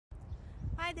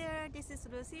Hi there, this is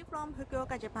Lucy from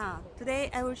Fukuoka, Japan. Today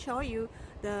I will show you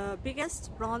the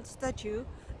biggest bronze statue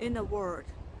in the world,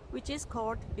 which is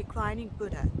called Reclining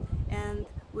Buddha, and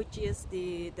which is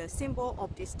the symbol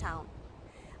of this town.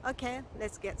 Okay,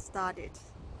 let's get started.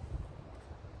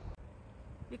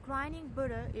 Reclining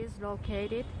Buddha is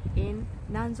located in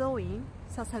Nanzo-in,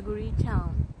 Sasaguri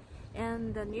town.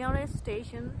 And the nearest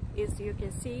station is, you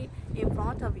can see in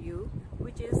front of you,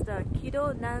 which is the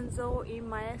Kido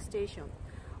Nanzo-in-mae station,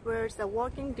 where it's a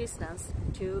walking distance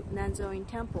to Nanzo-in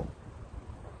Temple.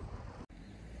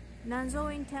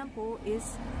 Nanzo-in Temple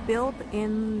is built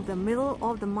in the middle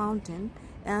of the mountain,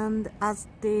 and as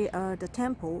the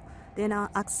temple they now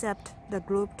accept the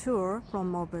group tour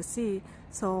from overseas,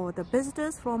 so the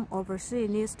visitors from overseas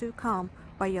needs to come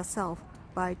by yourself,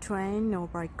 by train or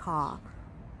by car.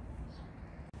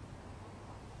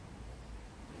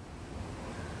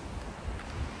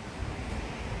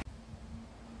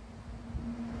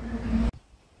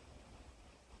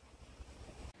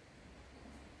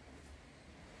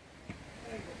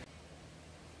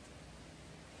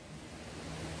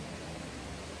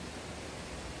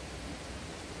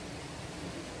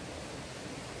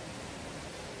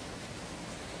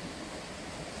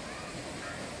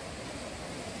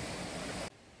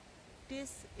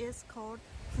 This is called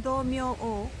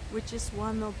Fudo-myo-o, which is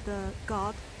one of the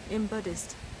god in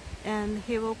Buddhist, and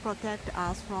he will protect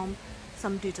us from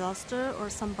some disaster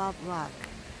or some bad luck.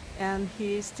 And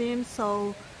he seems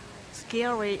so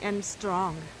scary and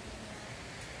strong.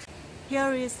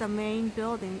 Here is the main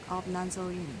building of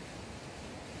Nanzo-in.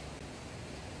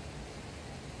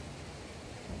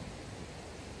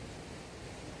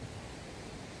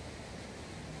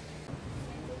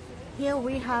 Here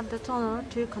we have the tunnel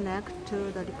to connect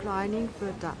to the Reclining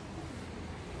Buddha.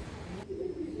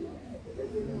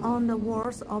 On the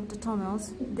walls of the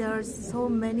tunnels, there are so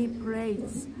many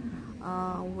plates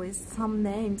with some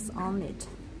names on it.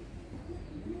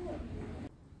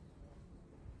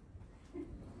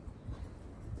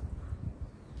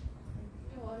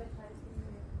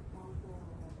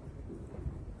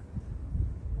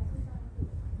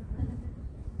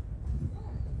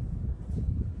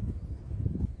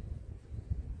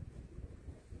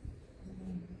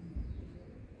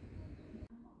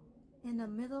 In the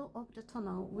middle of the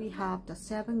tunnel, we have the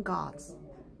 7 gods.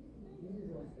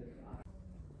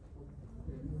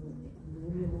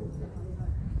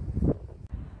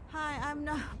 Hi, I'm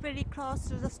now very close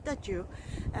to the statue.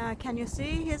 Can you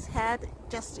see his head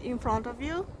just in front of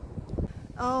you?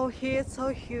 Oh, he is so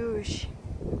huge.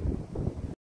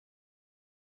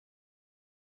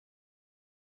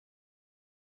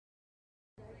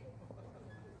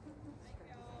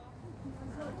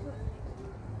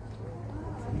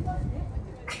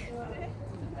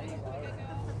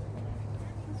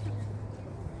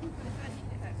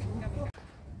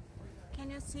 Can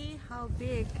you see how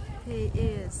big he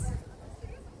is?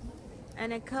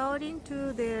 And according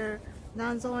to their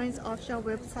Nanzo-in's official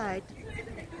website,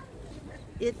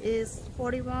 it is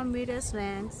 41 meters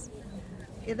length,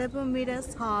 11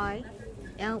 meters high,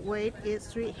 and weight is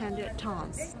 300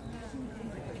 tons.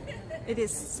 It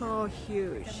is so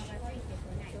huge.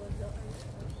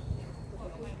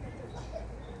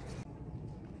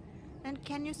 And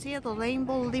can you see the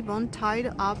rainbow ribbon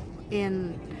tied up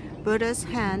in Buddha's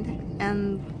hand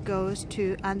and goes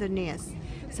to underneath,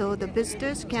 so the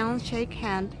visitors can shake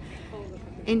hands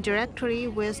indirectly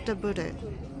with the Buddha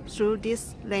through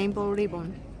this rainbow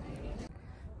ribbon.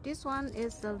 This one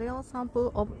is the real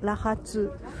sample of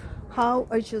Rahatsu. How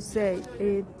I should say,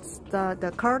 it's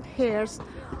the curled hairs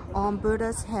on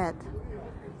Buddha's head.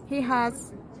 He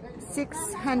has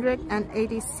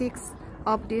 686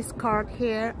 of this curled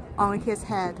hair on his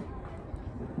head.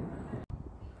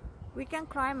 We can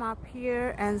climb up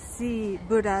here and see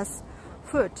Buddha's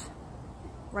foot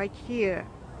right here.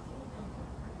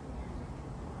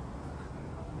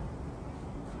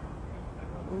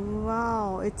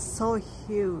 Wow, it's so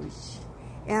huge.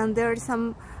 And there is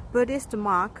some Buddhist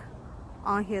mark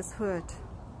on his foot.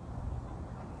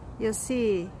 You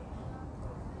see,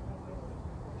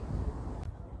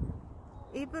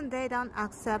 even they don't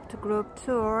accept group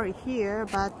tour here,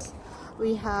 but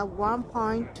we have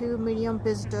 1.2 million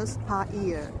visitors per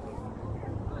year.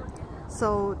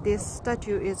 So this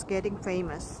statue is getting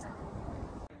famous.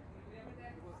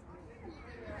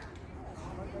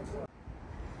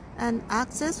 And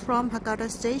access from Hakata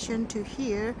station to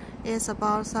here is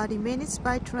about 30 minutes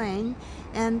by train,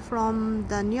 and from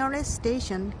the nearest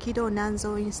station, Kido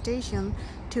Nanzo-in station,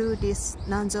 to this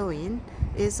Nanzo-in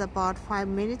is about 5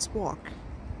 minutes walk.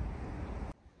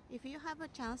 If you have have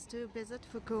a chance to visit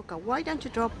Fukuoka, why don't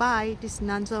you drop by this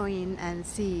Nanzo Inn and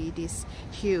see this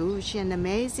huge and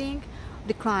amazing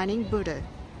reclining Buddha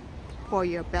for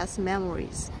your best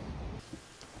memories.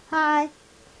 Hi,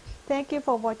 thank you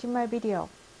for watching my video.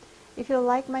 If you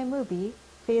like my movie,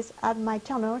 please add my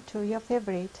channel to your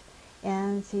favorite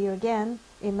and see you again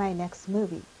in my next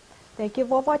movie. Thank you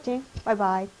for watching. Bye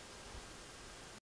bye.